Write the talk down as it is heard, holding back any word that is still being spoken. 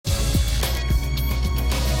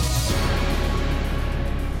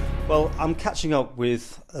Well, I'm catching up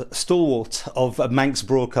with a stalwart of Manx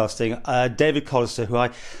broadcasting, David Callister, who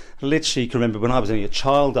I literally can remember when I was only a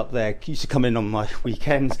child up there. He used to come in on my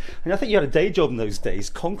weekends, and I think you had a day job in those days,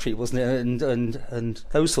 concrete, wasn't it, and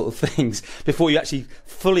those sort of things, before you actually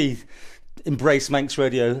fully embraced Manx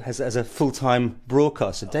Radio as a full-time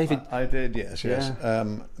broadcaster. David, I did, yes.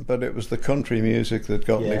 But it was the country music that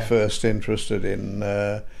got me first interested in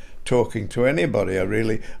talking to anybody.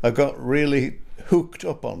 I got really hooked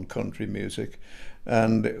up on country music,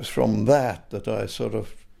 and it was from that I sort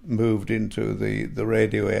of moved into the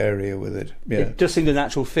radio area with it. Yeah. It just seemed a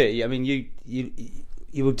natural fit. I mean,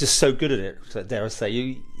 you were just so good at it, dare I say.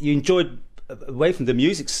 You enjoyed, away from the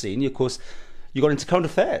music scene, of course, you got into current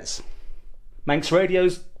affairs. Manx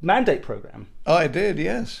Radio's Mandate programme. I did,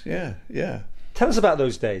 yes, yeah. Tell us about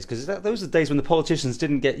those days, because those are the days when the politicians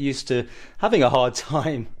didn't get used to having a hard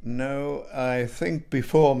time. No, I think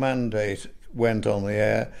before Mandate went on the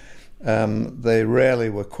air, they rarely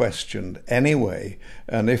were questioned anyway,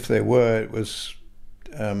 and if they were, it was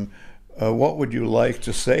what would you like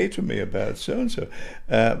to say to me about so and so,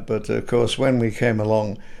 but of course when we came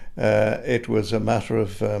along, it was a matter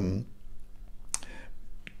of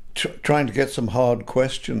trying to get some hard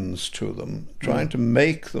questions to them, trying to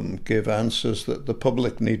make them give answers that the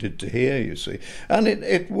public needed to hear, you see, and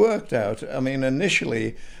it worked out. I mean,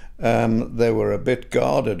 initially they were a bit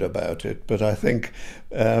guarded about it, but I think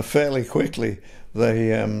fairly quickly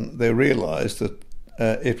they realised that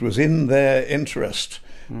it was in their interest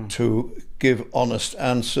to give honest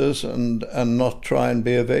answers and not try and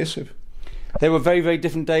be evasive. They were very, very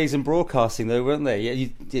different days in broadcasting, though, weren't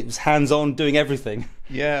they? It was hands-on, doing everything.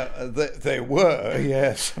 Yeah, they were,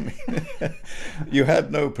 yes. I mean, you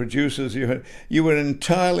had no producers. You were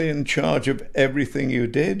entirely in charge of everything you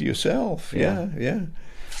did yourself. Yeah.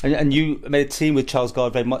 And you made a team with Charles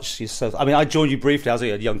Gard very much yourself. I mean, I joined you briefly. I was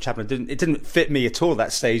a young chap, and it didn't fit me at all,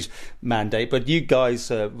 that stage Mandate. But you guys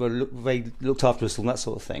very looked after us and that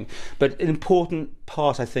sort of thing. But an important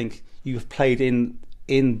part, I think, you've played in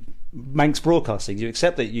Manx broadcasting. You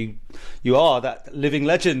accept that you are that living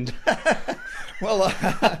legend. Well,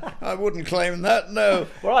 I wouldn't claim that. No.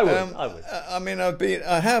 Well, I would. I mean,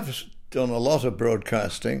 I have done a lot of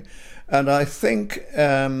broadcasting, and I think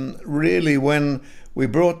really when we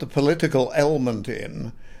brought the political element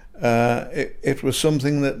in, it was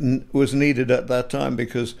something that was needed at that time,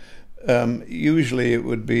 because usually it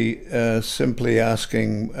would be simply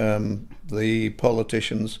asking the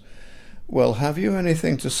politicians, well, have you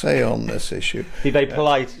anything to say on this issue? Be very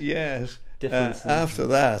polite. Yes. After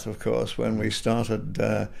that, of course, when we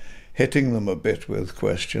started hitting them a bit with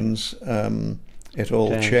questions, it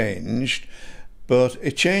all changed. But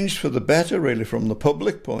it changed for the better, really, from the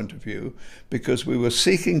public point of view, because we were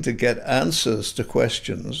seeking to get answers to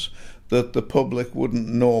questions that the public wouldn't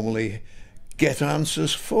normally get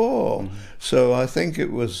answers for. So I think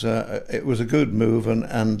it was a good move,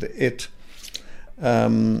 and it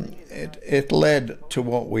led to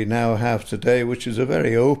what we now have today, which is a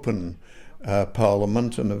very open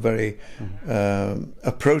Parliament and a very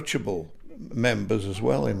approachable members as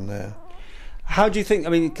well in there. How do you think, I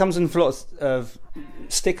mean, it comes in for lots of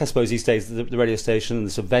stick, I suppose, these days, the radio station and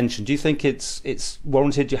the subvention. Do you think it's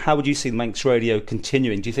warranted? How would you see Manx Radio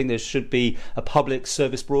continuing? Do you think there should be a public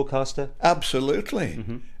service broadcaster?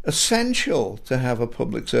 Absolutely. Essential to have a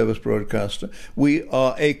public service broadcaster. We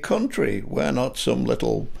are a country. We're not some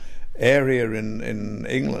little area in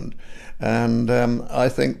England. And I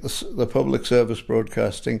think the public service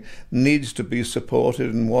broadcasting needs to be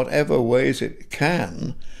supported in whatever ways it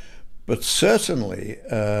can. But certainly,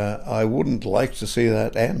 I wouldn't like to see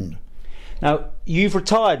that end. Now, you've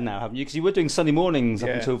retired now, haven't you? Because you were doing Sunday mornings up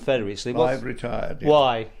until fairly recently. I've retired. Yeah.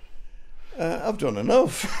 Why? I've done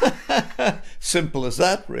enough. Simple as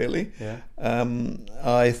that, really. Yeah.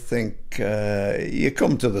 I think you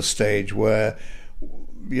come to the stage where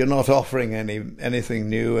you're not offering anything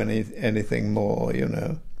new, anything more, you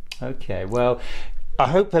know. Okay, well, I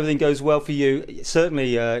hope everything goes well for you.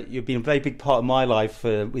 Certainly, you've been a very big part of my life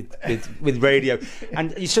with radio.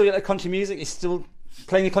 And you still like country music? You're still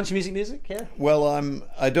playing the country music? Yeah. Well,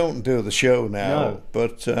 I don't do the show now,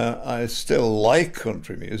 but I still like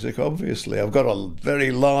country music. Obviously, I've got a very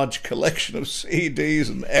large collection of CDs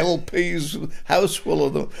and LPs, house full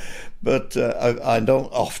of them. But I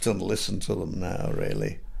don't often listen to them now,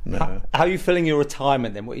 really. No. How are you feeling your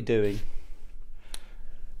retirement then? What are you doing?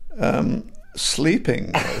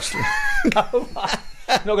 Sleeping mostly.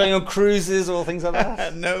 Not going on cruises or things like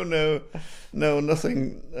that? No,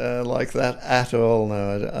 nothing like that at all.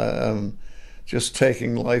 No, I'm just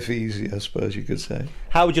taking life easy, I suppose you could say.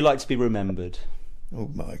 How would you like to be remembered? Oh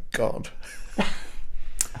my God.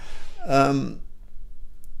 I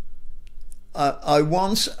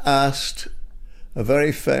once asked a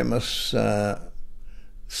very famous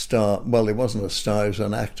star, well, he wasn't a star, he was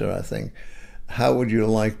an actor, I think, how would you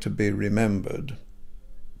like to be remembered?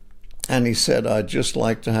 And he said, I'd just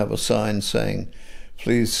like to have a sign saying,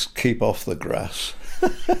 please keep off the grass.